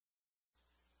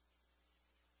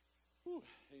Whew,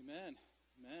 amen.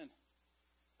 Amen.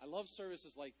 I love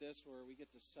services like this where we get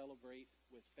to celebrate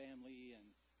with family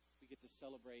and we get to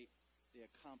celebrate the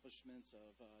accomplishments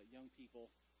of young people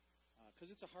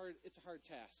because it's a hard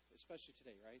task, especially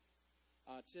today, right?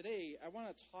 Today, I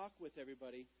want to talk with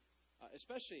everybody,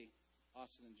 especially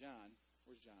Austin and John.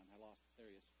 Where's John? I lost. There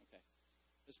he is. Okay.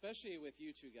 Especially with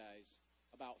you two guys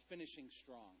about finishing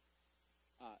strong.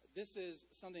 This is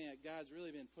something that God's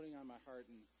really been putting on my heart,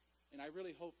 and I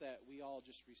really hope that we all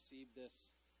just receive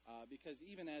this because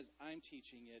even as I'm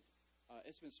teaching it,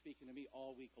 it's been speaking to me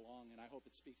all week long, and I hope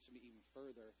it speaks to me even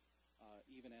further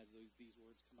even as these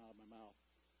words come out of my mouth.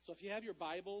 So if you have your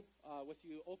Bible with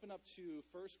you, open up to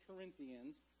 1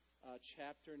 Corinthians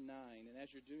chapter 9. And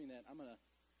as you're doing that, I'm going to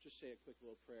just say a quick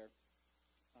little prayer.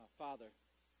 Father,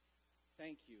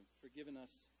 thank you for giving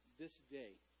us this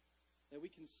day that we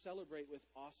can celebrate with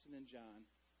Austin and John,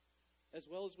 as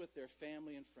well as with their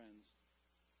family and friends.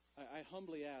 I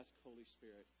humbly ask, Holy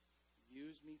Spirit,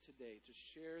 use me today to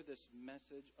share this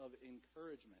message of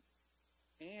encouragement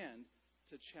and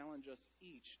to challenge us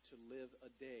each to live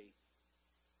a day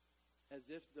as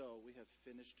if though we have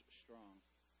finished strong.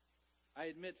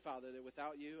 I admit, Father, that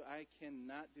without you, I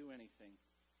cannot do anything,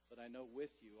 but I know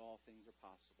with you all things are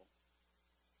possible.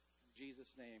 In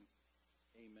Jesus' name,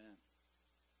 amen.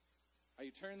 Are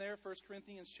you turning there? 1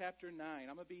 Corinthians chapter 9.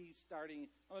 I'm going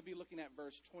to be looking at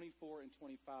verse 24 and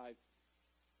 25.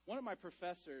 One of my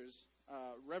professors,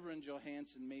 Reverend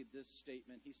Johansson, made this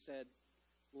statement. He said,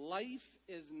 "Life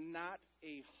is not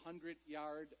a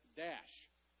 100-yard dash."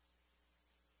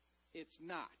 It's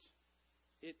not.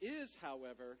 It is,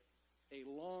 however, a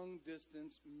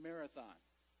long-distance marathon.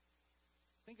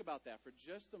 Think about that for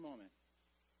just a moment.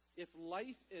 If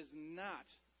life is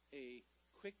not a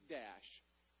quick dash,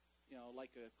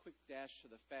 like a quick dash to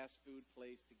the fast food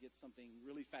place to get something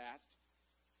really fast,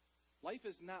 life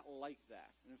is not like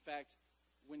that. And in fact,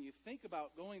 when you think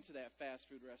about going to that fast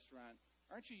food restaurant,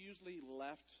 aren't you usually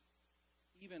left,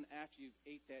 even after you've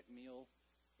ate that meal,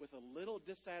 with a little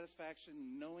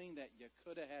dissatisfaction knowing that you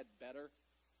could have had better?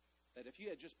 That if you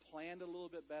had just planned a little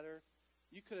bit better,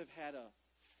 you could have had a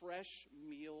fresh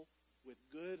meal with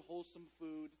good, wholesome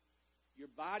food. Your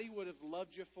body would have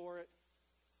loved you for it,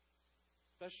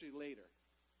 especially later.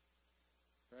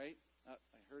 Right? I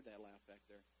heard that laugh back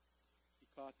there. You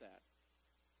caught that.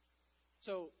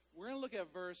 So we're going to look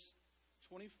at verse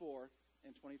 24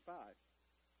 and 25.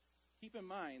 Keep in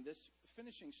mind, this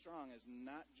finishing strong is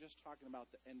not just talking about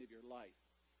the end of your life.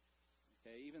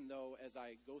 Okay, even though as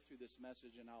I go through this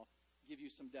message and I'll give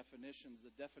you some definitions, the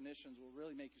definitions will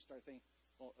really make you start thinking,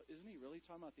 well, isn't he really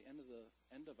talking about the end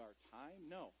of our time?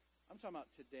 No, I'm talking about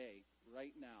today,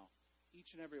 right now.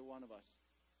 Each and every one of us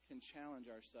can challenge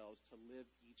ourselves to live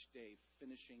each day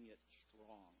finishing it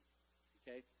strong.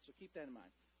 Okay, so keep that in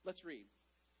mind. Let's read.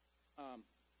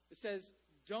 It says,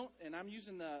 don't, and I'm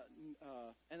using the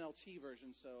NLT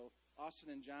version, so Austin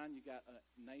and John, you got a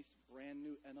nice brand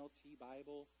new NLT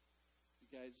Bible. You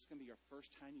guys, it's going to be your first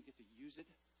time you get to use it,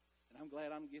 and I'm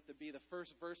glad I'm get to be the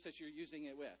first verse that you're using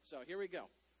it with. So here we go.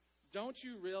 Don't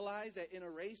you realize that in a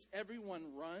race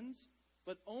everyone runs,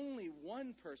 but only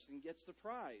one person gets the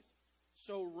prize?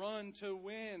 So run to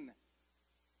win.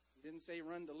 He didn't say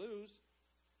run to lose.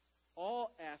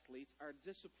 All athletes are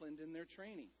disciplined in their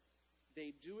training.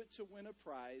 They do it to win a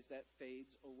prize that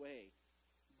fades away.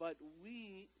 But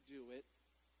we do it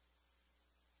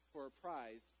for a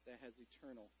prize that has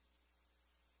eternal.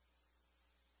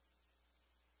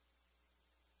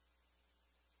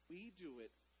 We do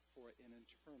it for an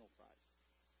eternal prize.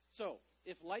 So,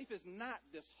 if life is not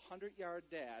this 100-yard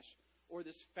dash or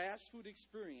this fast food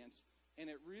experience, and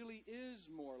it really is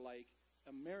more like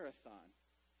a marathon,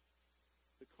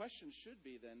 the question should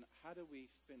be then, how do we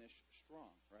finish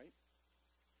strong, right?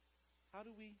 How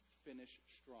do we finish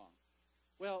strong?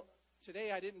 Well,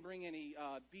 today I didn't bring any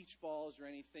beach balls or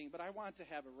anything, but I wanted to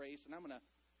have a race, and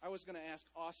I was gonna ask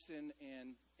Austin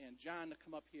and John to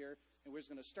come up here, and we was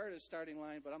gonna start at the starting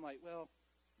line, but I'm like, well,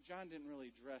 John didn't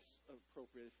really dress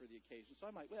appropriately for the occasion, so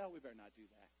I'm like, well, we better not do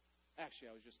that. Actually,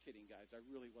 I was just kidding, guys. I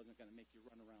really wasn't gonna make you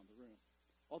run around the room.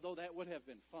 Although that would have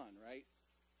been fun, right?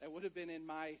 That would have been in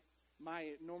my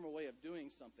normal way of doing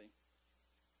something.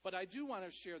 But I do want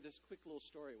to share this quick little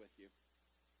story with you.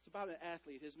 It's about an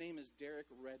athlete. His name is Derek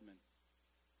Redmond.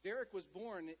 Derek was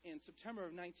born in September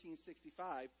of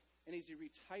 1965, and he's a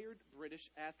retired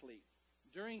British athlete.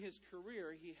 During his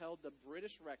career, he held the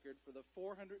British record for the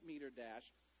 400-meter dash,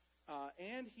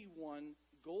 and he won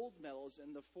gold medals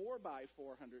in the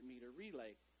 4x400-meter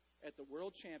relay at the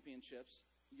World Championships,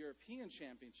 European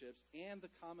Championships, and the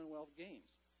Commonwealth Games.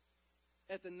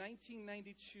 At the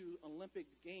 1992 Olympic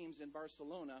Games in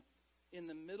Barcelona, in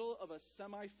the middle of a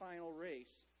semifinal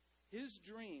race, his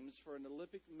dreams for an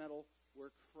Olympic medal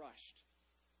were crushed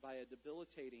by a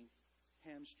debilitating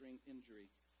hamstring injury.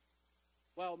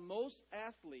 While most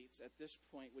athletes at this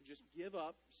point would just give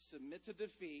up, submit to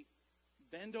defeat,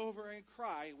 bend over and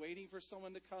cry, waiting for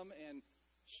someone to come and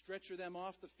stretcher them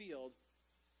off the field,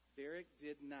 Derek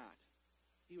did not.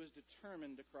 He was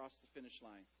determined to cross the finish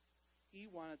line. He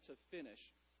wanted to finish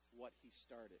what he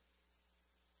started.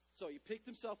 So he picked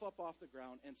himself up off the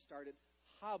ground and started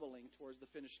hobbling towards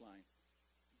the finish line.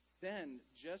 Then,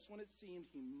 just when it seemed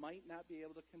he might not be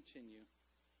able to continue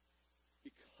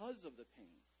because of the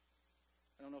pain,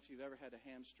 I don't know if you've ever had a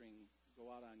hamstring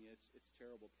go out on you. It's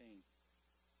terrible pain.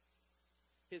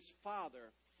 His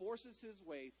father forces his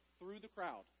way through the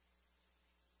crowd.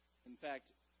 In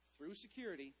fact, through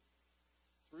security,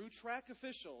 through track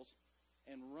officials,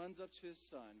 and runs up to his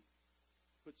son,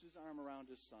 puts his arm around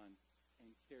his son,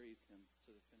 and carries him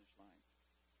to the finish line.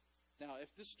 Now,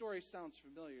 if this story sounds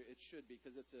familiar, it should,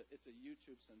 because it's a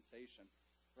YouTube sensation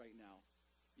right now.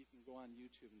 You can go on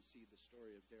YouTube and see the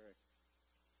story of Derek.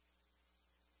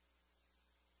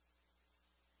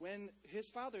 When his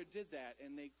father did that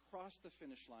and they crossed the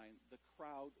finish line, the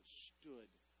crowd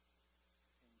stood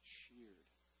and cheered.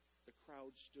 The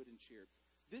crowd stood and cheered.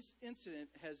 This incident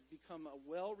has become a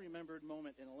well-remembered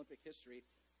moment in Olympic history,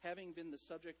 having been the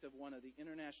subject of one of the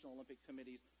International Olympic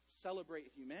Committee's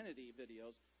Celebrate Humanity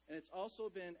videos, and it's also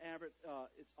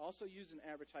used in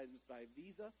advertisements by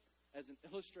Visa as an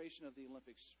illustration of the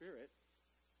Olympic spirit,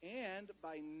 and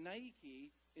by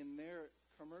Nike in their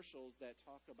commercials that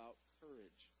talk about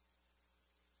courage.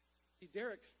 See,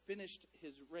 Derek finished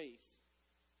his race.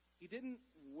 He didn't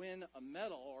win a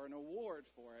medal or an award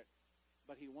for it,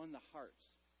 but he won the hearts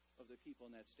of the people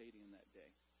in that stadium that day.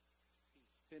 He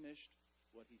finished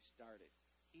what he started.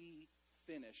 He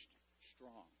finished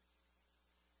strong.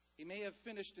 He may have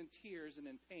finished in tears and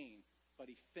in pain, but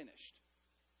he finished.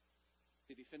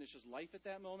 Did he finish his life at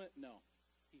that moment? No.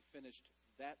 He finished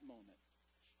that moment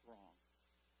strong.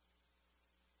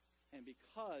 And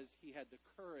because he had the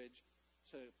courage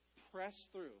to press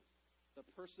through, the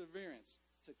perseverance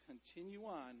to continue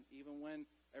on, even when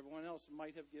everyone else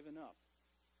might have given up,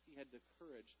 he had the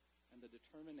courage and the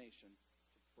determination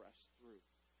to press through.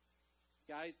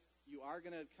 Guys, you are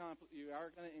going to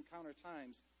encounter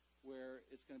times where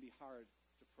it's going to be hard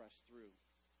to press through.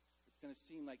 It's going to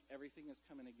seem like everything is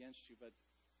coming against you, but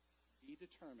be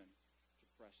determined to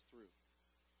press through.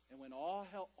 And when all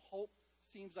hope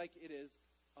seems like it is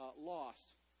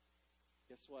lost,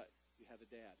 guess what? You have a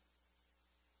dad.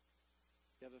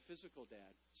 You have a physical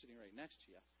dad sitting right next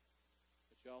to you,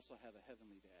 but you also have a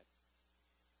heavenly dad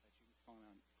that you can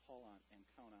call on and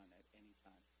count on at any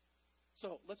time.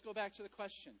 So let's go back to the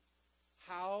question.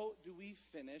 How do we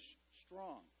finish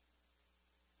strong?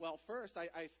 Well, first,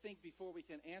 I think before we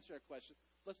can answer that question,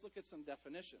 let's look at some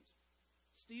definitions.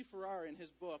 Steve Farrar, in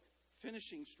his book,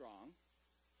 Finishing Strong,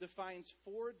 defines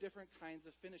 4 different kinds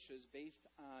of finishes based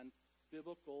on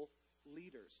biblical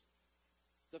leaders.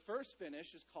 The first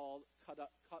finish is called cut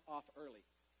off early.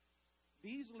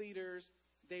 These leaders,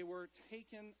 they were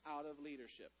taken out of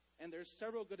leadership. And there's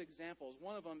several good examples.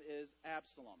 One of them is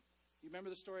Absalom. You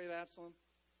remember the story of Absalom?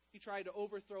 He tried to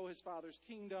overthrow his father's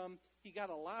kingdom. He got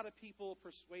a lot of people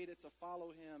persuaded to follow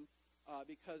him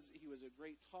because he was a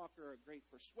great talker, a great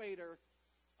persuader.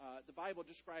 The Bible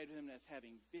described him as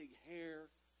having big hair.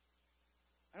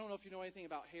 I don't know if you know anything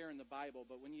about hair in the Bible,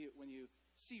 but when you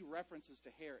see references to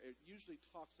hair, it usually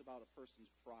talks about a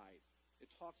person's pride. It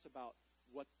talks about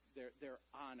what their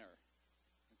honor.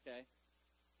 Okay?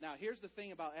 Now, here's the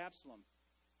thing about Absalom.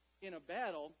 In a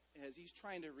battle, as he's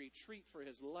trying to retreat for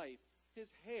his life, his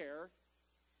hair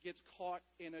gets caught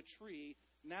in a tree.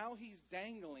 Now he's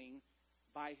dangling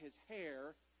by his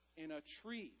hair in a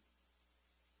tree.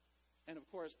 And, of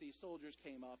course, the soldiers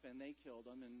came up and they killed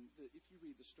him. And if you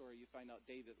read the story, you find out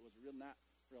David was not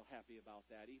real happy about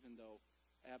that, even though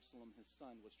Absalom, his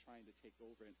son, was trying to take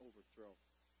over and overthrow.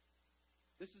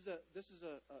 This is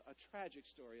a tragic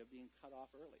story of being cut off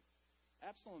early.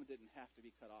 Absalom didn't have to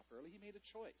be cut off early. He made a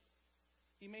choice.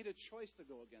 He made a choice to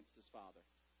go against his father.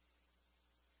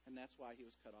 And that's why he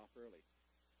was cut off early.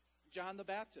 John the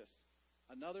Baptist,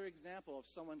 another example of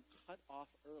someone cut off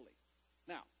early.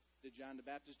 Now, did John the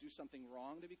Baptist do something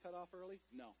wrong to be cut off early?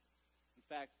 No. In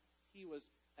fact, he was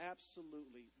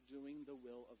absolutely doing the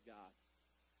will of God.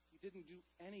 He didn't do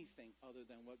anything other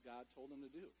than what God told him to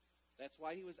do. That's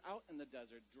why he was out in the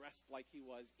desert, dressed like he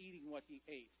was, eating what he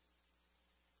ate,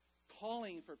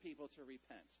 calling for people to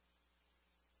repent,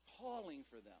 calling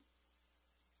for them.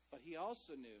 But he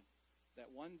also knew that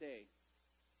one day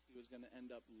he was going to end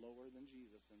up lower than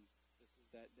Jesus, and this is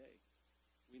that day.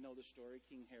 We know the story.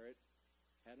 King Herod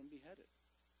had him beheaded.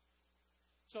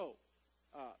 So,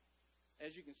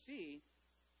 as you can see,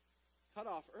 cut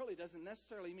off early doesn't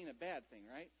necessarily mean a bad thing,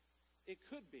 right? It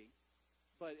could be.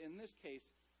 But in this case,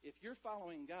 if you're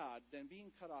following God, then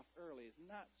being cut off early is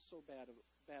not so bad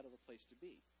of a place to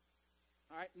be.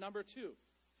 All right, number 2,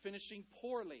 finishing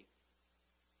poorly.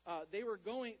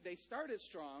 They started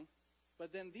strong,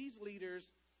 but then these leaders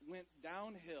went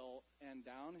downhill and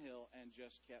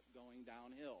just kept going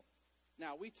downhill.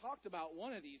 Now, we talked about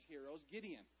one of these heroes,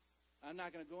 Gideon. I'm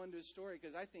not going to go into his story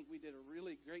because I think we did a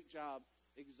really great job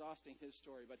exhausting his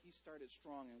story, but he started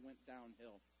strong and went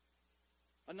downhill.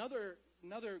 Another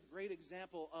great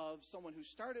example of someone who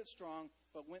started strong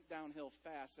but went downhill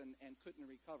fast and couldn't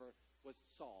recover was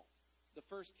Saul, the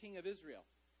first king of Israel.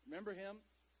 Remember him?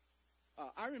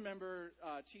 I remember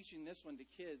teaching this one to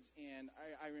kids, and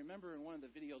I remember in one of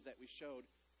the videos that we showed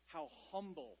how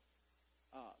humble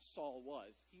Saul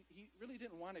was. He really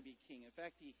didn't want to be king. In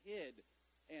fact, he hid,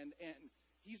 and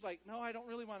he's like, no, I don't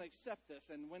really want to accept this.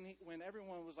 And when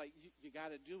everyone was like, you got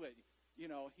to do it,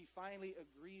 he finally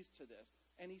agrees to this.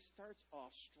 And he starts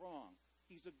off strong.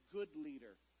 He's a good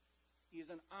leader.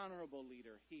 He's an honorable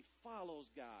leader. He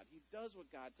follows God. He does what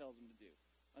God tells him to do.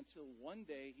 Until one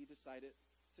day he decided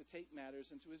to take matters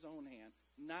into his own hand,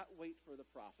 not wait for the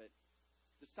prophet,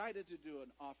 decided to do an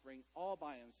offering all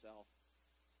by himself.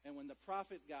 And when the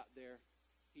prophet got there,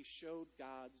 he showed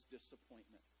God's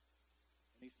disappointment.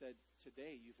 And he said,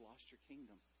 today you've lost your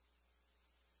kingdom.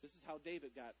 This is how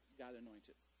David got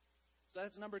anointed. So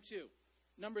that's number 2.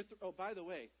 Oh, by the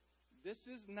way, this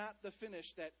is not the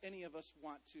finish that any of us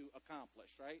want to accomplish,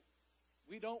 right?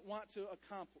 We don't want to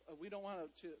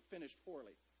finish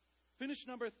poorly. Finish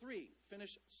number 3,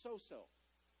 finish so-so.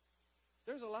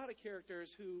 There's a lot of characters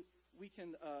who we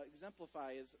can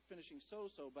exemplify as finishing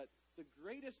so-so, but the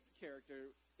greatest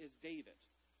character is David.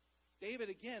 David,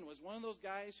 again, was one of those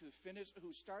guys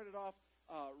who started off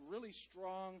really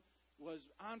strong, was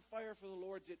on fire for the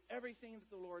Lord, did everything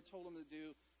that the Lord told him to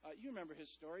do. You remember his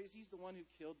stories. He's the one who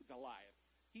killed Goliath.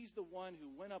 He's the one who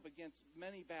went up against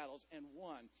many battles and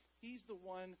won. He's the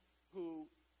one who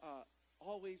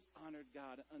always honored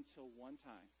God until one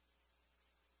time.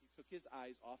 He took his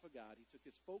eyes off of God. He took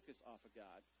his focus off of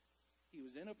God. He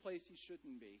was in a place he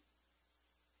shouldn't be.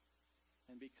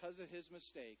 And because of his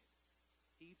mistake,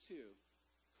 he too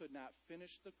could not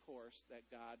finish the course that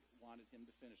God wanted him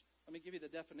to finish. Let me give you the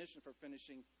definition for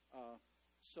finishing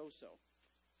so-so.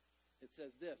 It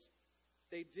says this: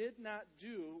 they did not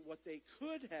do what they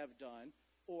could have done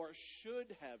or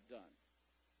should have done.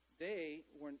 They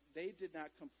did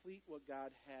not complete what God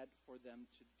had for them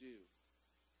to do.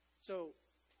 So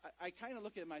I kind of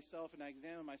look at myself and I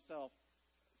examine myself.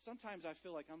 Sometimes I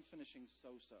feel like I'm finishing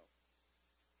so-so.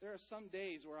 There are some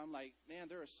days where I'm like, man,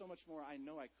 there is so much more I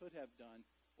know I could have done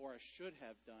or I should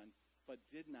have done, but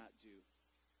did not do.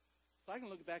 So I can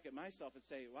look back at myself and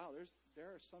say, wow,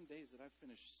 there are some days that I've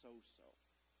finished so-so.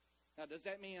 Now, does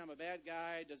that mean I'm a bad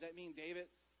guy? Does that mean David,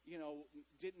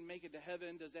 didn't make it to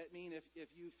heaven? Does that mean if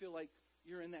you feel like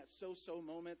you're in that so-so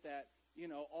moment that,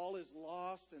 all is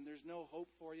lost and there's no hope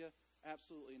for you?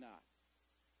 Absolutely not.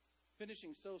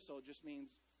 Finishing so-so just means,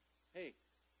 hey,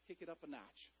 kick it up a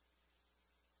notch.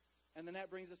 And then that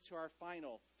brings us to our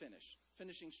final finish,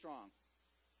 finishing strong.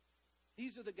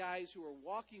 These are the guys who are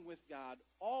walking with God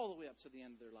all the way up to the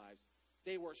end of their lives.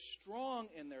 They were strong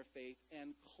in their faith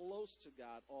and close to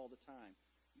God all the time.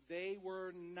 They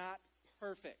were not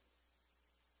perfect.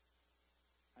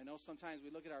 I know sometimes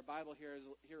we look at our Bible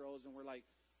heroes and we're like,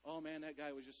 oh man, that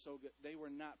guy was just so good. They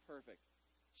were not perfect.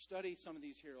 Study some of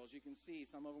these heroes. You can see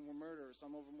some of them were murderers,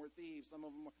 some of them were thieves, some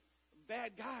of them were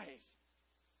bad guys.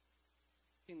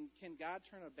 Can God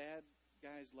turn a bad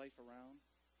guy's life around?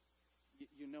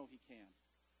 You know he can.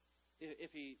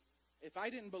 If I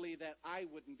didn't believe that, I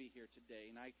wouldn't be here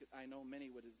today, and I know many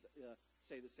would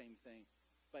say the same thing.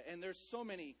 And there's so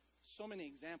many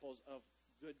examples of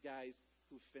good guys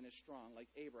who finished strong, like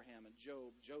Abraham and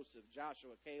Job, Joseph,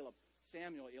 Joshua, Caleb,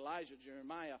 Samuel, Elijah,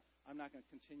 Jeremiah. I'm not going to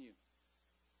continue.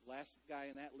 Last guy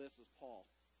in that list is Paul.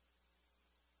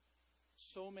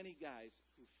 So many guys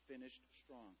who finished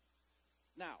strong.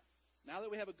 Now that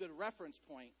we have a good reference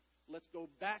point, let's go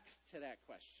back to that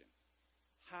question.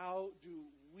 How do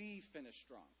we finish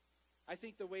strong? I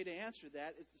think the way to answer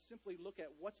that is to simply look at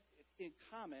what's in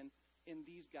common in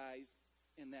these guys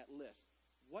in that list.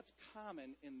 What's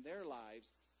common in their lives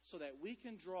so that we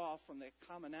can draw from that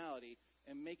commonality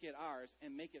and make it ours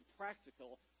and make it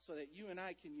practical so that you and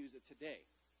I can use it today.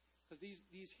 Because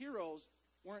these heroes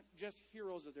weren't just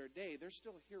heroes of their day. They're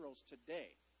still heroes today.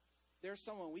 They're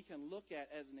someone we can look at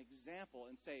as an example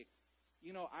and say,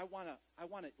 I want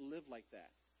to live like that.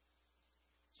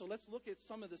 So let's look at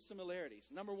some of the similarities.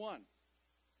 Number one,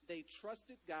 they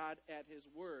trusted God at his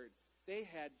word. They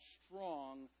had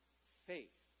strong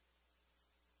faith.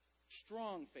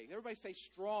 Strong faith. Everybody say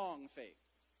strong faith.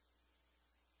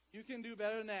 You can do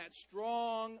better than that.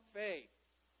 Strong faith.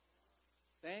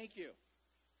 Thank you.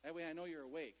 That way I know you're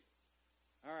awake.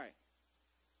 All right.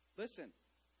 Listen,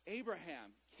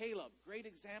 Abraham, Caleb, great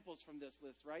examples from this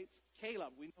list, right?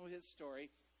 Caleb, we know his story.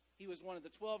 He was one of the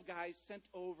 12 guys sent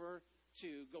over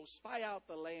to go spy out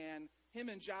the land. Him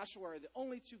and Joshua are the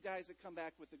only two guys that come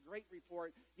back with a great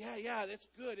report. Yeah, that's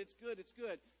good, it's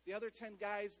good. The other 10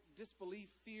 guys, disbelief,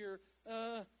 fear,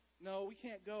 no, we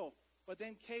can't go. But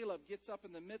then Caleb gets up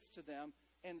in the midst of them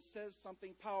and says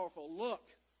something powerful. Look,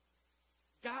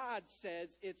 God says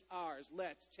it's ours.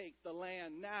 Let's take the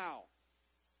land now.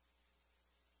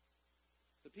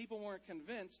 The people weren't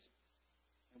convinced,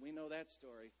 and we know that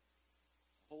story.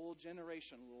 A whole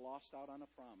generation lost out on a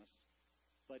promise.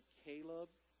 But Caleb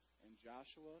and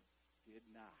Joshua did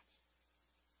not.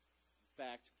 In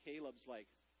fact, Caleb's like,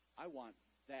 I want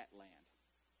that land.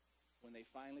 When they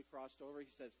finally crossed over, he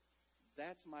says,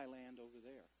 that's my land over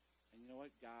there. And you know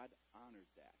what? God honored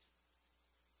that.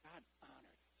 God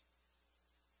honored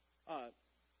it.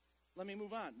 Let me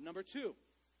move on. Number two,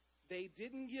 they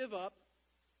didn't give up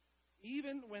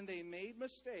even when they made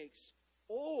mistakes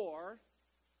or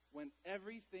when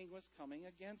everything was coming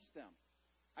against them.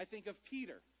 I think of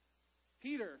Peter.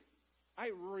 Peter,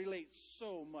 I relate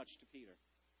so much to Peter.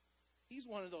 He's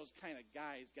one of those kind of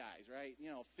guys, right?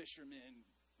 Fisherman,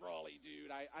 brawly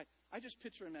dude. I just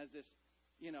picture him as this,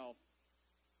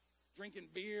 drinking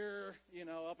beer,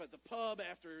 up at the pub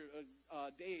after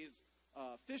a day's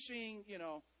fishing,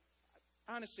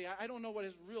 Honestly, I don't know what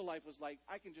his real life was like.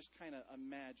 I can just kind of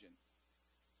imagine.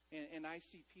 And I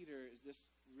see Peter as this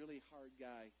really hard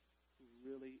guy who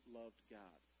really loved God.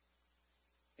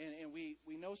 And we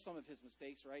know some of his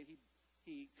mistakes, right?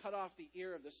 He cut off the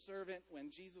ear of the servant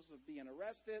when Jesus was being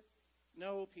arrested.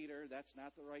 No, Peter, that's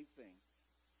not the right thing.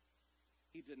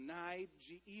 He denied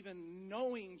even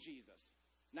knowing Jesus,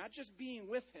 not just being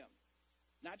with him,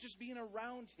 not just being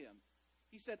around him.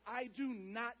 He said, I do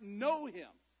not know him.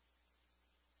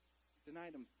 He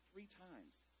denied him 3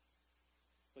 times.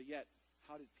 But yet,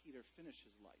 how did Peter finish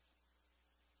his life?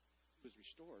 He was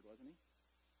restored, wasn't he?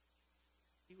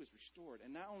 He was restored.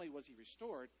 And not only was he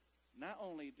restored, not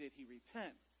only did he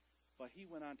repent, but he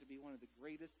went on to be one of the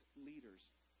greatest leaders.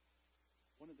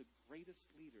 One of the greatest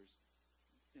leaders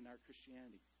in our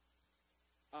Christianity.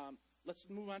 Let's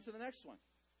move on to the next one.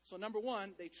 So number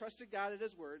one, they trusted God at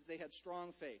his word. They had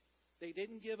strong faith. They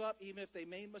didn't give up even if they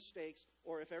made mistakes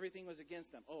or if everything was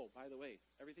against them. Oh, by the way,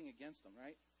 everything against them,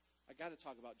 right? I got to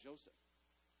talk about Joseph.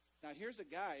 Now, here's a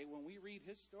guy, when we read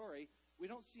his story, we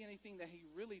don't see anything that he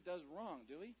really does wrong,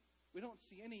 do we? We don't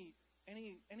see anything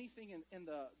in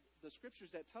the scriptures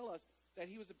that tell us that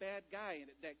he was a bad guy and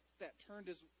that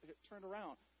turned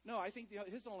around. No, I think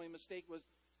his only mistake was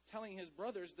telling his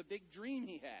brothers the big dream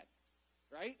he had,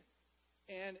 right?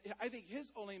 And I think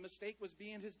his only mistake was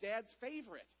being his dad's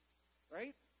favorite,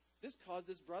 right? This caused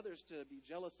his brothers to be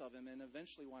jealous of him and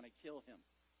eventually want to kill him.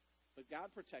 But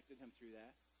God protected him through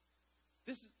that.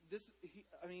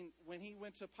 When he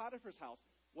went to Potiphar's house,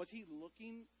 was he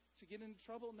looking to get into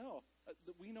trouble? No.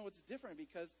 We know it's different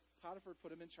because Potiphar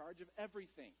put him in charge of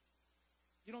everything.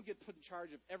 You don't get put in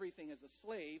charge of everything as a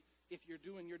slave if you're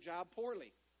doing your job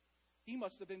poorly. He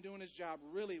must have been doing his job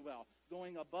really well,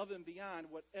 going above and beyond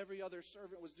what every other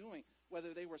servant was doing,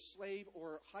 whether they were slave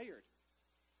or hired.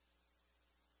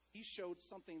 He showed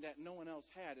something that no one else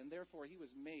had, and therefore he was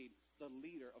made the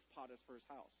leader of Potiphar's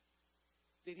house.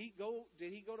 Did he go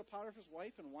to Potiphar's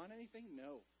wife and want anything?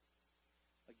 No.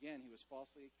 Again, he was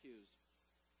falsely accused.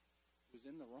 He was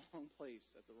in the wrong place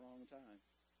at the wrong time.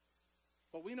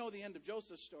 But we know the end of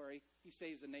Joseph's story. He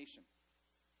saves a nation.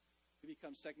 He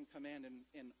becomes second command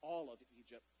in all of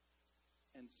Egypt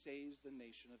and saves the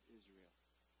nation of Israel.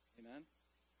 Amen?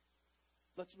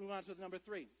 Let's move on to number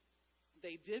 3.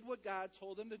 They did what God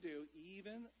told them to do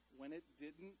even when it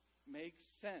didn't make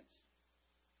sense.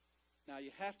 Now,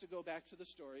 you have to go back to the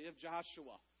story of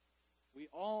Joshua. We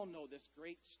all know this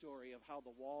great story of how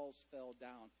the walls fell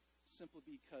down simply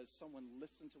because someone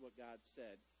listened to what God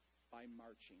said by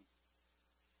marching.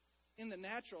 In the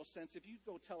natural sense, if you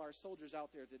go tell our soldiers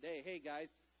out there today, hey guys,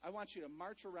 I want you to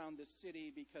march around this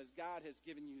city because God has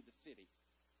given you the city.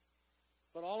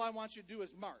 But all I want you to do is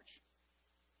march.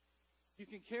 You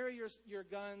can carry your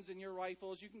guns and your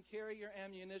rifles, you can carry your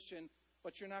ammunition,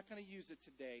 but you're not going to use it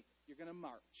today. You're going to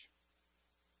march.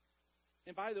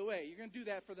 And by the way, you're going to do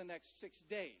that for the next 6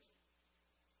 days.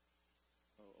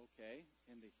 Oh, okay,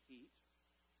 in the heat,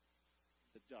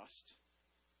 the dust.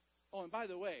 Oh, and by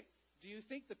the way, do you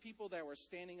think the people that were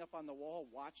standing up on the wall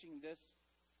watching this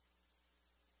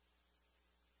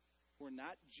were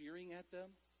not jeering at them,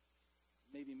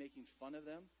 maybe making fun of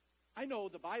them? I know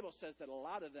the Bible says that a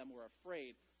lot of them were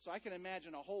afraid, so I can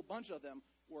imagine a whole bunch of them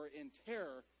were in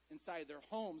terror inside their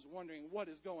homes wondering what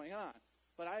is going on.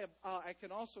 But I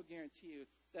can also guarantee you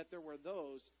that there were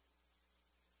those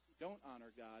who don't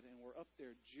honor God and were up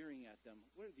there jeering at them.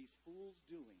 What are these fools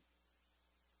doing?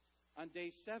 On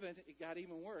day 7, it got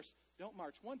even worse. Don't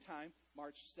march one time,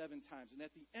 march 7 times. And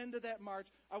at the end of that march,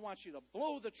 I want you to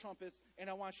blow the trumpets and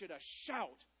I want you to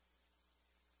shout.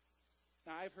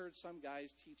 Now, I've heard some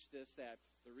guys teach this, that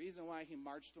the reason why he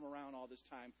marched them around all this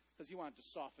time, because he wanted to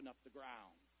soften up the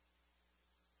ground.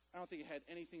 I don't think it had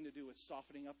anything to do with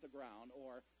softening up the ground.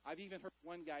 Or I've even heard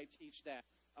one guy teach that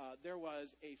there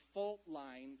was a fault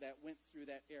line that went through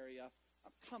that area.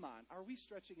 Come on, are we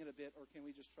stretching it a bit, or can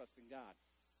we just trust in God?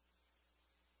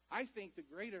 I think the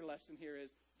greater lesson here is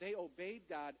they obeyed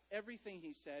God, everything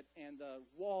he said, and the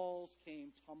walls came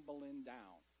tumbling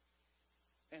down.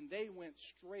 And they went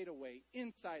straight away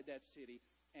inside that city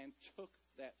and took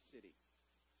that city.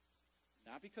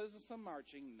 Not because of some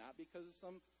marching, not because of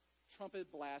some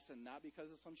trumpet blast, and not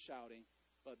because of some shouting,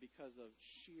 but because of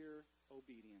sheer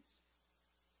obedience.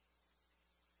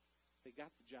 They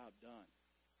got the job done.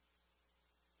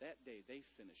 That day, they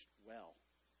finished well.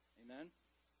 Amen?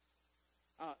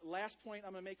 Last point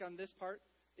I'm going to make on this part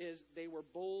is they were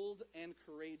bold and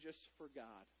courageous for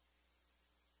God.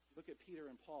 Look at Peter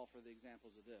and Paul for the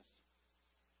examples of this.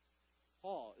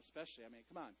 Paul, especially, I mean,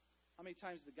 come on. How many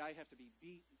times did the guy have to be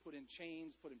beat, put in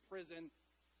chains, put in prison?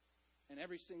 And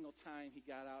every single time he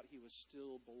got out, he was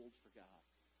still bold for God.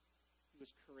 He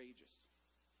was courageous.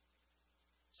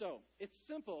 So, it's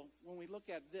simple when we look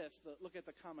at this, look at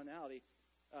the commonality.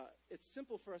 It's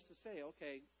simple for us to say,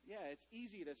 okay, yeah, it's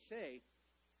easy to say,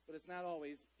 but it's not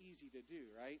always easy to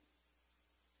do, right?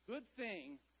 Good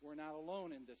thing we're not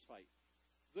alone in this fight.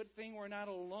 Good thing we're not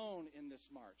alone in this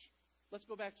march. Let's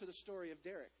go back to the story of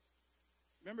Derek.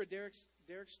 Remember Derek's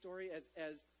story?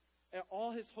 As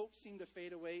all his hopes seemed to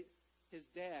fade away, his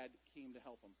dad came to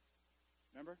help him.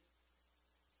 Remember?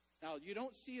 Now, you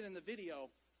don't see it in the video,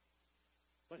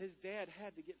 but his dad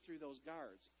had to get through those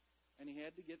guards, and he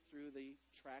had to get through the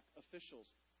track officials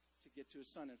to get to his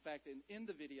son. In fact, in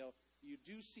the video, you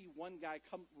do see one guy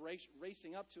come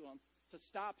racing up to him to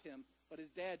stop him, but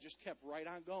his dad just kept right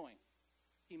on going.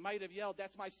 He might have yelled,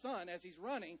 "That's my son," as he's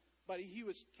running, but he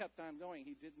was kept on going.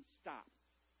 He didn't stop.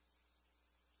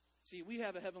 See, we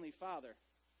have a Heavenly Father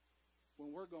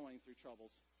when we're going through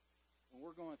troubles, when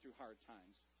we're going through hard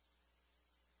times.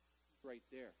 He's right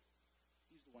there.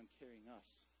 He's the one carrying us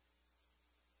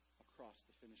across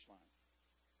the finish line.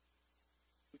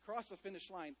 We cross the finish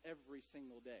line every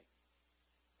single day.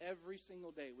 Every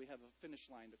single day we have a finish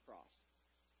line to cross.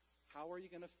 How are you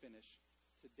going to finish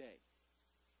today?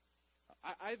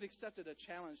 I've accepted a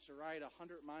challenge to ride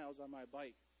 100 miles on my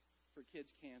bike for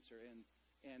kids' cancer.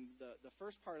 And the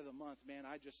first part of the month, man,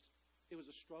 it was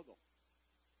a struggle.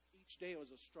 Each day it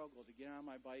was a struggle to get on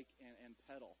my bike and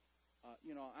pedal.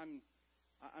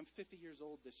 I'm 50 years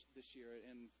old this year,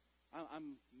 and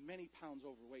I'm many pounds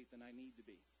overweight than I need to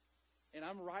be. And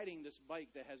I'm riding this bike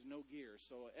that has no gear,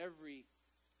 so every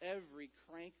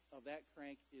crank of that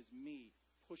crank is me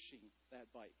pushing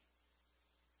that bike.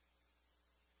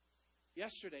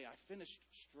 Yesterday, I finished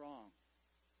strong.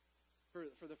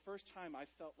 For the first time, I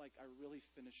felt like I really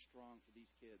finished strong for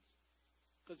these kids.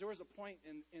 Because there was a point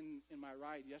in my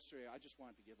ride yesterday, I just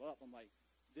wanted to give up. I'm like,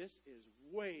 this is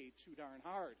way too darn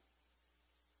hard.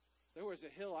 There was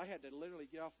a hill, I had to literally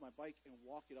get off my bike and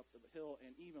walk it up the hill,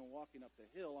 and even walking up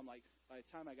the hill, I'm like, by the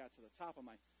time I got to the top, I'm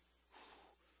like,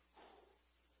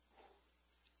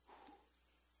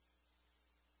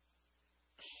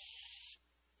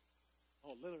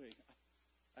 oh, literally,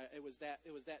 it was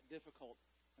that difficult.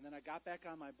 And then I got back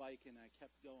on my bike and I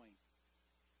kept going.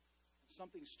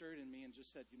 Something stirred in me and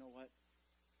just said, you know what?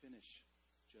 Finish.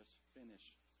 Just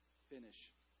finish.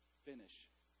 Finish. Finish.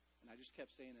 And I just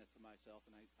kept saying that to myself,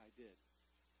 and I did.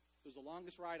 It was the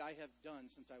longest ride I have done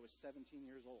since I was 17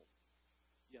 years old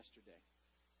yesterday.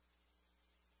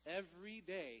 Every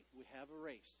day we have a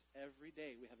race. Every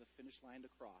day we have a finish line to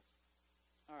cross.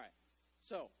 All right.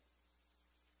 So,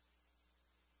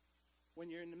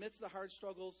 when you're in the midst of the hard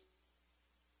struggles,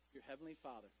 your Heavenly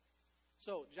Father.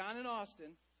 So, John and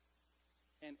Austin,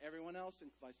 and everyone else, and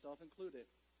myself included,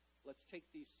 let's take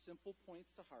these simple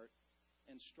points to heart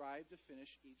and strive to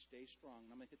finish each day strong. And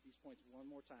I'm going to hit these points one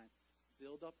more time.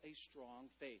 Build up a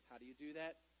strong faith. How do you do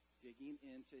that? Digging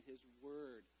into His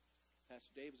Word.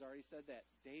 Pastor Dave has already said that.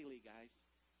 Daily, guys.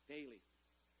 Daily.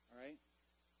 All right?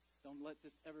 Don't let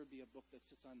this ever be a book that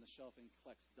sits on the shelf and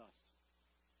collects dust.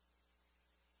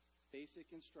 Basic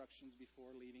instructions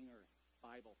before leaving Earth.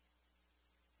 Bible.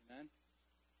 Amen?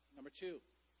 Number 2,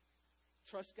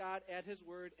 trust God at His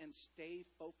Word and stay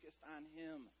focused on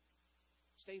Him.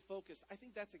 Stay focused. I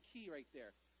think that's a key right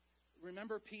there.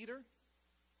 Remember Peter?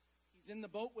 He's in the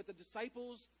boat with the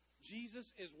disciples.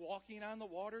 Jesus is walking on the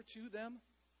water to them.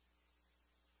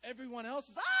 Everyone else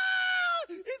is,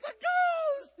 he's a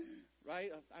ghost!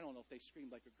 Right? I don't know if they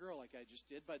screamed like a girl like I just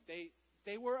did, but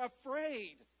they were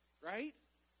afraid, right?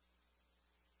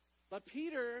 But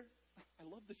Peter, I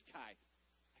love this guy. I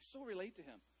so relate to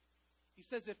him. He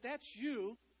says, if that's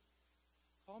you,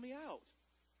 call me out.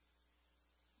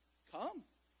 Come.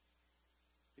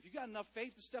 If you got enough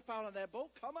faith to step out of that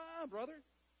boat, come on, brother.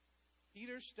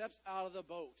 Peter steps out of the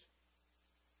boat.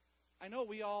 I know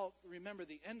we all remember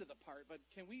the end of the part, but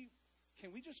can we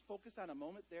just focus on a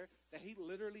moment there that he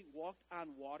literally walked on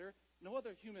water? No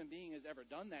other human being has ever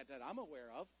done that I'm aware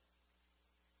of.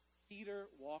 Peter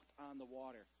walked on the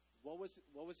water. What was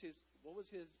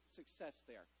his success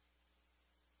there?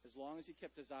 As long as he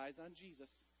kept his eyes on Jesus,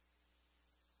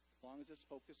 as long as his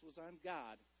focus was on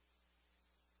God,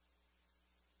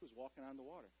 he was walking on the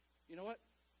water. You know what?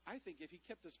 I think if he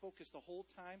kept his focus the whole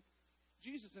time,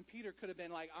 Jesus and Peter could have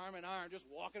been like arm in arm, just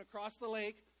walking across the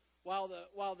lake while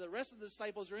the rest of the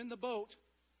disciples are in the boat,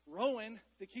 rowing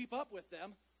to keep up with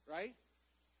them, right?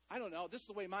 I don't know. This is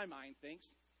the way my mind thinks.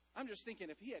 I'm just thinking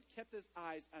if he had kept his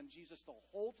eyes on Jesus the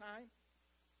whole time,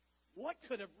 what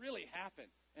could have really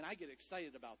happened? And I get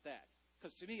excited about that.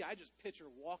 Because to me, I just picture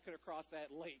walking across that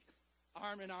lake,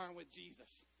 arm in arm with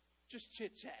Jesus, just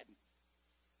chit-chatting.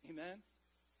 Amen?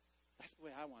 That's the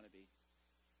way I want to be.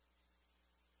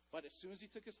 But as soon as he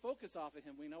took his focus off of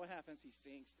him, we know what happens. He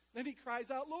sinks. Then he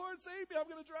cries out, Lord, save me, I'm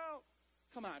going to drown.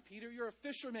 Come on, Peter, you're a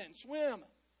fisherman. Swim.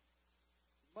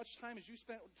 As much time as you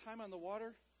spent time on the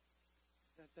water,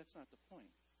 that's not the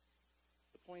point.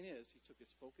 The point is, he took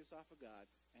his focus off of God,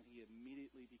 and he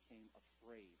immediately became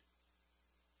afraid.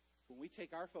 When we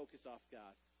take our focus off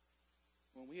God,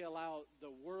 when we allow the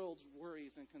world's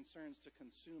worries and concerns to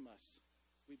consume us,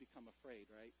 we become afraid,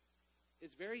 right?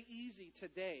 It's very easy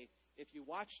today, if you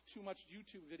watch too much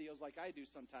YouTube videos like I do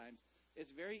sometimes,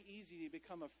 it's very easy to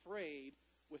become afraid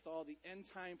with all the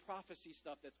end-time prophecy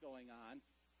stuff that's going on,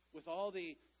 with all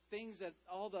the things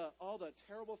all the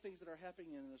terrible things that are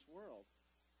happening in this world.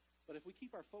 But if we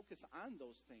keep our focus on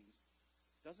those things,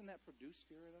 doesn't that produce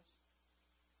fear in us?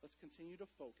 Let's continue to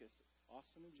focus.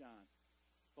 Austin and John,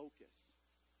 focus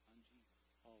on Jesus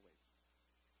always.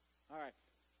 All right.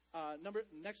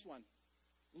 Next one.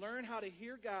 Learn how to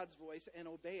hear God's voice and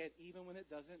obey it even when it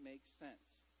doesn't make sense.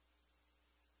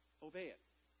 Obey it.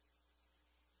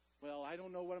 Well, I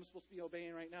don't know what I'm supposed to be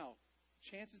obeying right now.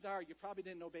 Chances are you probably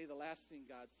didn't obey the last thing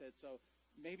God said, so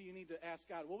maybe you need to ask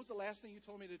God, what was the last thing you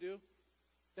told me to do?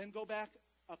 Then go back,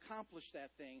 accomplish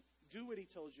that thing, do what he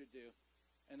told you to do,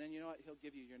 and then you know what? He'll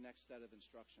give you your next set of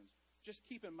instructions. Just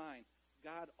keep in mind,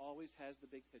 God always has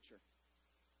the big picture.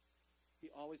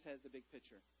 He always has the big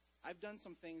picture. I've done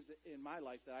some things in my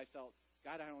life that I felt,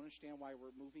 God, I don't understand why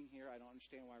we're moving here. I don't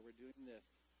understand why we're doing this.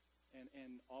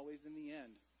 And always in the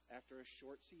end, after a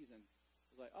short season, I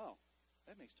was like, oh,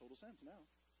 that makes total sense now.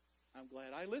 I'm glad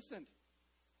I listened.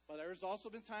 But there's also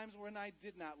been times when I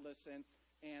did not listen,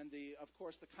 and of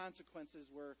course, the consequences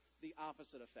were the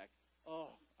opposite effect.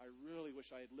 Oh, I really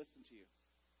wish I had listened to you.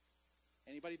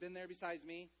 Anybody been there besides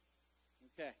me?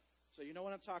 Okay, so you know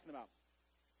what I'm talking about.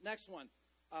 Next one.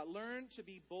 Learn to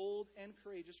be bold and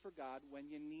courageous for God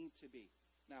when you need to be.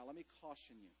 Now, let me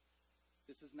caution you.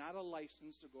 This is not a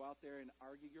license to go out there and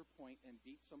argue your point and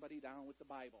beat somebody down with the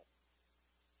Bible.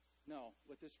 No,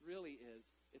 what this really is,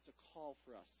 it's a call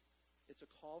for us. It's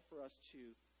a call for us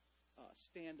to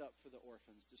stand up for the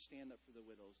orphans, to stand up for the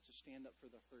widows, to stand up for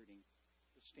the hurting,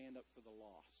 to stand up for the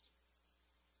lost.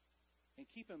 And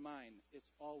keep in mind,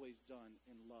 it's always done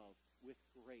in love, with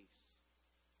grace.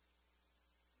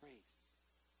 Grace.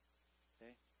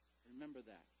 Okay? Remember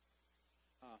that.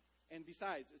 And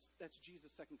besides, that's Jesus'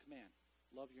 second command.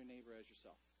 Love your neighbor as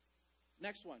yourself.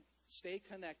 Next one. Stay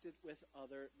connected with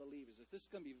other believers. This is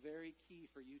going to be very key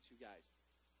for you two guys.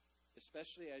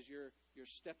 Especially as you're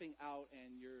stepping out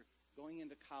and you're going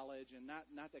into college. And not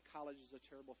that college is a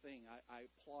terrible thing. I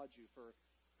applaud you for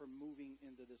moving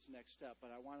into this next step. But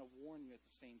I want to warn you at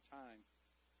the same time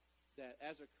that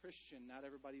as a Christian, not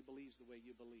everybody believes the way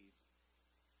you believe.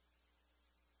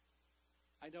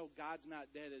 I know God's Not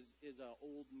Dead is an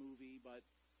old movie, but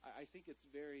I think it's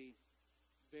very,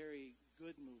 very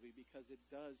good movie because it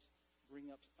does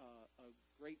bring up a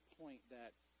great point point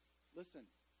that, listen,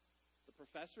 the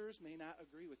professors may not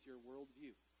agree with your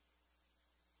worldview.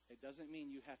 It doesn't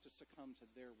mean you have to succumb to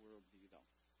their worldview,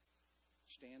 though.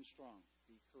 Stand strong.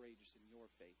 Be courageous in your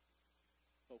faith.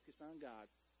 Focus on God,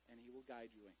 and He will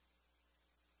guide you in.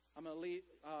 I'm going to leave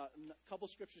a couple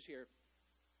scriptures here,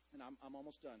 and I'm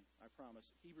almost done, I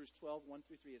promise. Hebrews 12,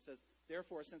 1-3. It says,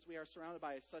 therefore, since we are surrounded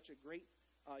by such a great,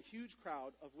 huge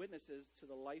crowd of witnesses to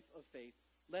the life of faith,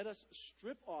 let us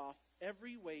strip off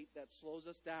every weight that slows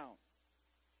us down,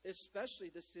 especially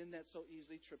the sin that so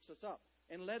easily trips us up.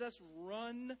 And let us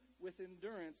run with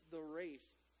endurance the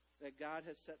race that God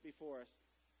has set before us.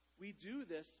 We do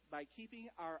this by keeping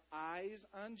our eyes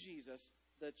on Jesus,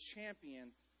 the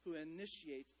champion who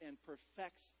initiates and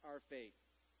perfects our faith.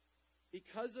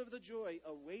 Because of the joy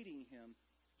awaiting Him,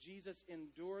 Jesus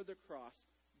endured the cross,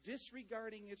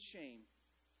 disregarding its shame.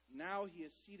 Now He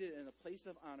is seated in a place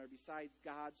of honor beside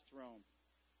God's throne.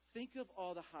 Think of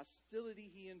all the hostility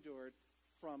He endured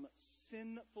from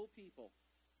sinful people.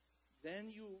 Then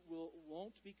you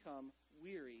won't become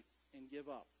weary and give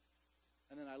up.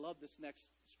 And then I love this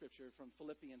next scripture from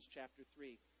Philippians chapter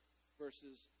 3,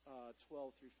 verses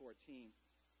 12 through 14.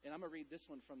 And I'm going to read this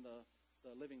one from the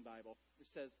Living Bible. It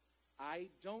says, I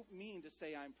don't mean to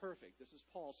say I'm perfect. This is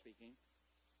Paul speaking.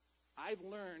 I've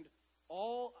learned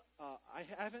all,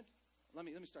 let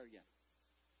me start again.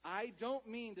 I don't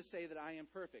mean to say that I am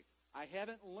perfect. I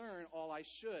haven't learned all I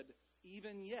should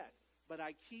even yet. But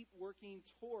I keep working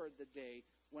toward the day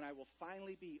when I will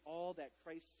finally be all that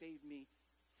Christ saved me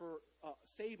for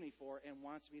and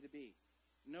wants me to be.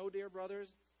 No, dear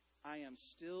brothers, I am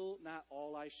still not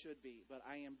all I should be, but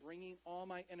I am bringing all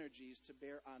my energies to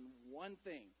bear on one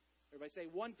thing. Everybody say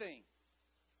one thing.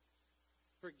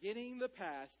 Forgetting the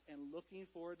past and looking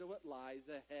forward to what lies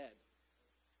ahead.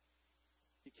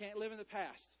 You can't live in the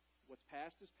past. What's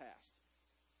past is past.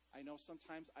 I know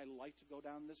sometimes I like to go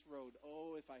down this road.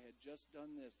 Oh, if I had just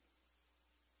done this.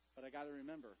 But I got to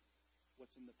remember,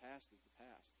 what's in the past is the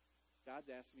past. God's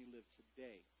asked me to live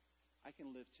today. I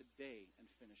can live today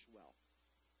and finish well.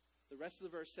 The rest of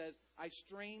the verse says, I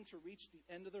strain to reach the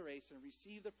end of the race and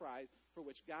receive the prize for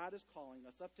which God is calling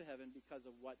us up to heaven because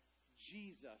of what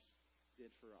Jesus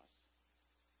did for us.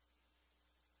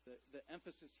 The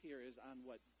emphasis here is on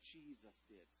what Jesus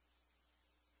did.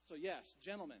 So yes,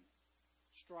 gentlemen,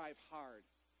 strive hard.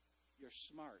 You're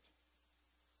smart.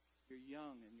 You're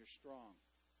young and you're strong.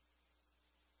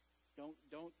 Don't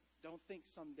think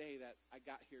someday that I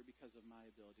got here because of my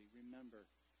ability. Remember,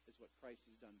 it's what Christ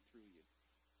has done through you.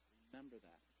 Remember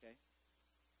that, okay?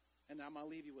 And I'm going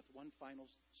to leave you with one final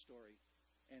story.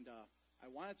 And I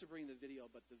wanted to bring the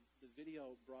video, but the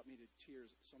video brought me to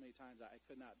tears so many times I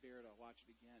could not bear to watch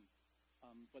it again.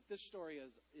 But this story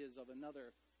is of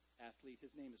another athlete.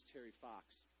 His name is Terry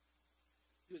Fox.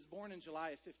 He was born in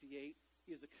July of 1958.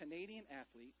 He is a Canadian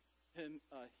athlete,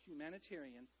 a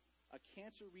humanitarian, a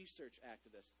cancer research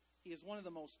activist. He is one of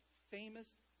the most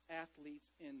famous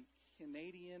athletes in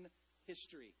Canadian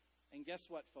history. And guess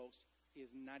what, folks? He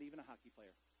is not even a hockey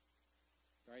player.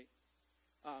 Right?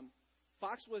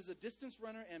 Fox was a distance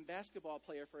runner and basketball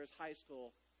player for his high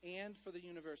school and for the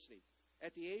university.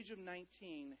 At the age of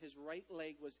 19, his right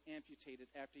leg was amputated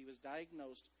after he was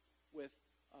diagnosed with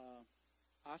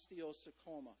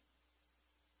osteosarcoma.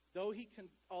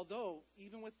 Although,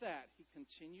 even with that, he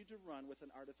continued to run with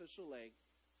an artificial leg,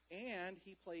 and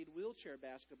he played wheelchair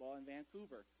basketball in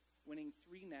Vancouver, winning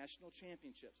 3 national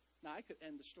championships. Now, I could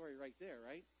end the story right there,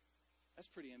 right? That's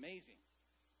pretty amazing.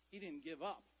 He didn't give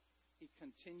up. He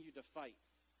continued to fight.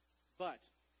 But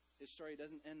his story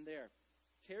doesn't end there.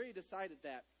 Terry decided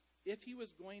that if he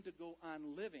was going to go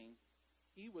on living,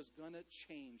 he was going to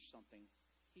change something.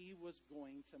 He was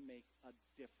going to make a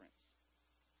difference.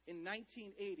 In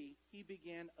 1980, he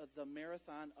began the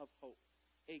Marathon of Hope,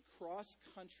 a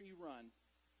cross-country run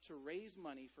to raise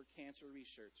money for cancer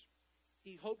research.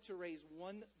 He hoped to raise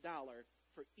 $1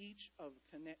 for each of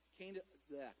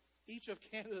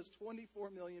Canada's 24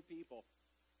 million people.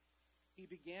 He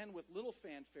began with little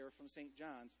fanfare from St.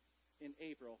 John's in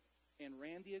April and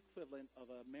ran the equivalent of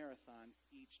a marathon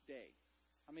each day.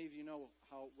 How many of you know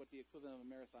what the equivalent of a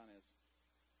marathon is?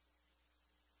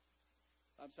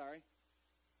 I'm sorry?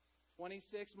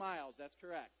 26 miles, that's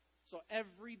correct. So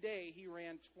every day he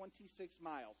ran 26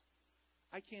 miles.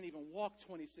 I can't even walk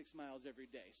 26 miles every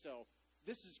day, so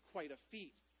this is quite a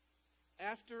feat.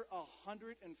 After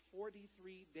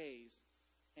 143 days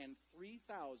and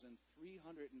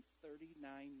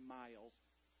 3,339 miles,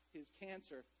 his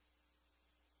cancer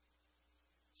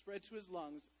spread to his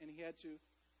lungs, and he had to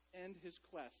end his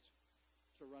quest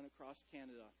to run across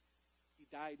Canada. He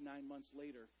died 9 months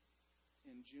later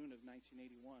in June of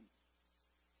 1981.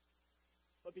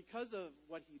 But because of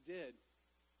what he did,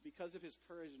 because of his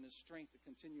courage and his strength to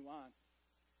continue on,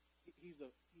 he's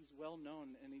well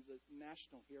known, and he's a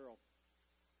national hero.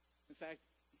 In fact,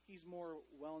 he's more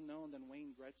well known than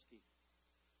Wayne Gretzky.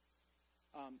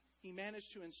 He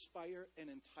managed to inspire an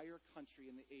entire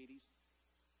country in the 80s.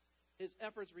 His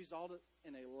efforts resulted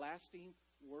in a lasting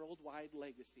worldwide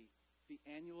legacy, the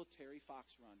annual Terry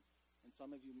Fox Run. And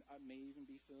some of you may even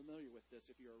be familiar with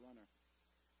this if you're a runner.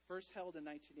 First held in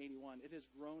 1981, it has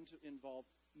grown to involve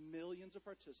millions of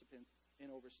participants in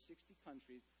over 60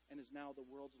 countries and is now the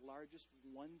world's largest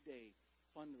one-day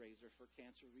fundraiser for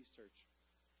cancer research.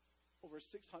 Over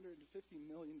 $650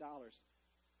 million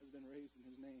has been raised in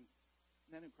his name.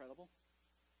 Isn't that incredible?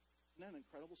 Isn't that an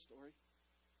incredible story?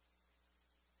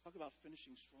 Talk about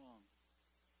finishing strong.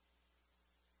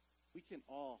 We can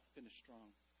all finish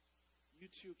strong.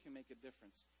 You too can make a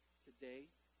difference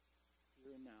today,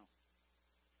 here and now.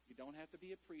 You don't have to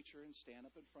be a preacher and stand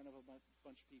up in front of a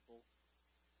bunch of people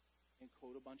and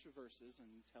quote a bunch of verses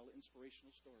and tell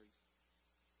inspirational stories.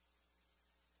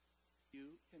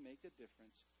 You can make a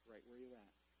difference right where you're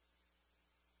at.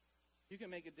 You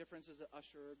can make a difference as an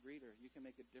usher or a greeter. You can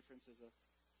make a difference as a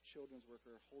children's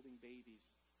worker holding babies,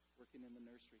 working in the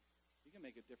nursery. You can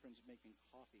make a difference making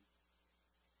coffee.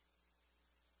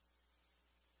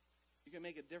 You can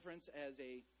make a difference as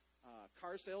a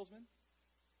car salesman.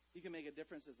 You can make a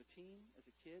difference as a teen,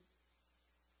 as a kid.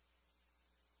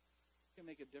 You can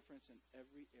make a difference in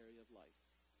every area of life.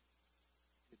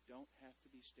 You don't have to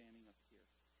be standing up here.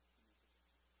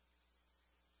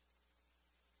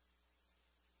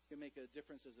 You can make a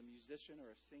difference as a musician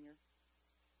or a singer.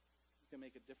 You can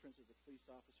make a difference as a police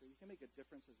officer. You can make a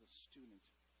difference as a student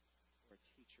or a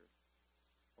teacher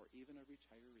or even a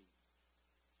retiree.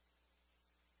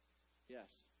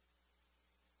 Yes,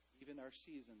 even our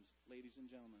seasoned ladies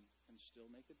and gentlemen can still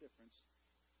make a difference.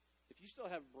 If you still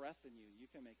have breath in you,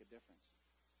 you can make a difference.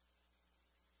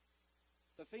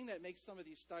 The thing that makes some of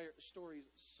these stories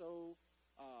so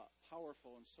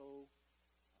powerful and so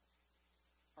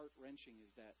heart-wrenching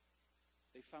is that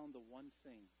they found the one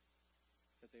thing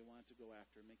that they wanted to go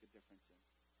after and make a difference in.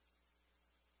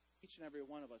 Each and every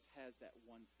one of us has that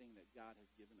one thing that God has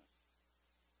given us.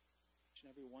 Each and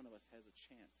every one of us has a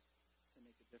chance to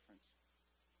make a difference.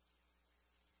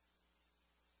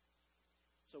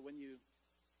 So when you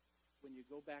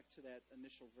go back to that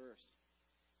initial verse,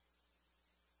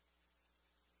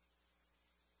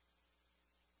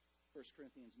 1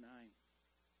 Corinthians 9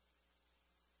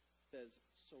 says,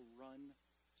 so run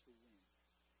to win.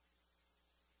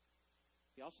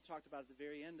 He also talked about at the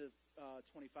very end of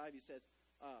 25, he says,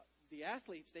 the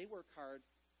athletes, they work hard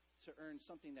to earn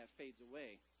something that fades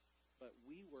away, but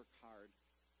we work hard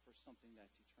for something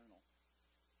that's eternal.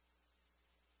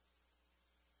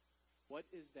 What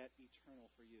is that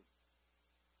eternal for you?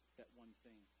 That one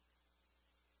thing.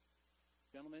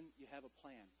 Gentlemen, you have a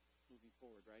plan moving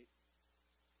forward, right?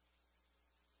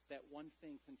 That one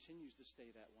thing continues to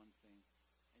stay that one thing,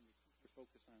 and you keep your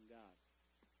focus on God.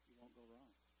 You won't go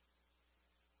wrong.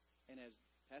 And as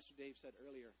Pastor Dave said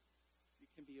earlier,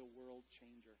 you can be a world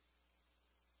changer.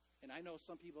 And I know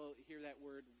some people hear that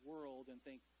word world and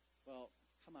think, well,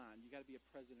 come on, you got to be a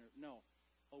president. No,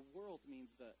 a world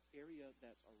means the area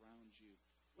that's around you.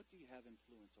 What do you have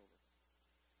influence over?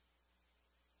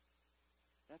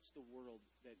 That's the world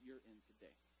that you're in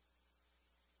today.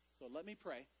 So let me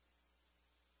pray.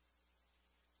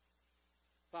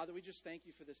 Father, we just thank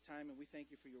you for this time, and we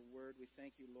thank you for your word. We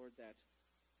thank you, Lord, that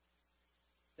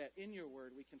in your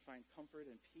word we can find comfort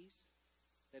and peace,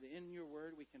 that in your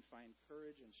word we can find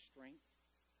courage and strength.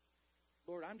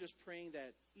 Lord, I'm just praying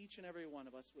that each and every one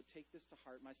of us would take this to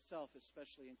heart, myself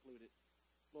especially included.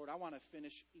 Lord, I want to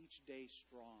finish each day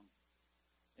strong.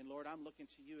 And Lord, I'm looking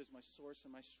to you as my source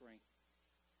and my strength.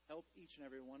 Help each and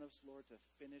every one of us, Lord, to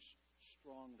finish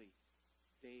strongly,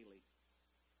 daily.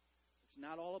 It's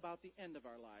not all about the end of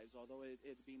our lives, although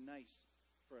it'd be nice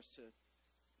for us to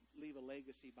leave a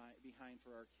legacy behind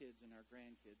for our kids and our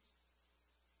grandkids.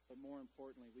 But more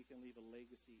importantly, we can leave a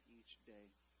legacy each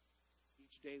day.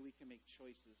 Each day we can make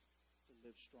choices to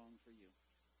live strong for you.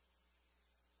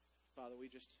 Father, we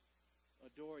just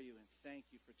adore you and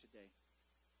thank you for today.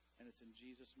 And it's in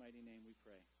Jesus' mighty name we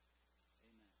pray.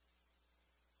 Amen.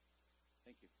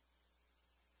 Thank you.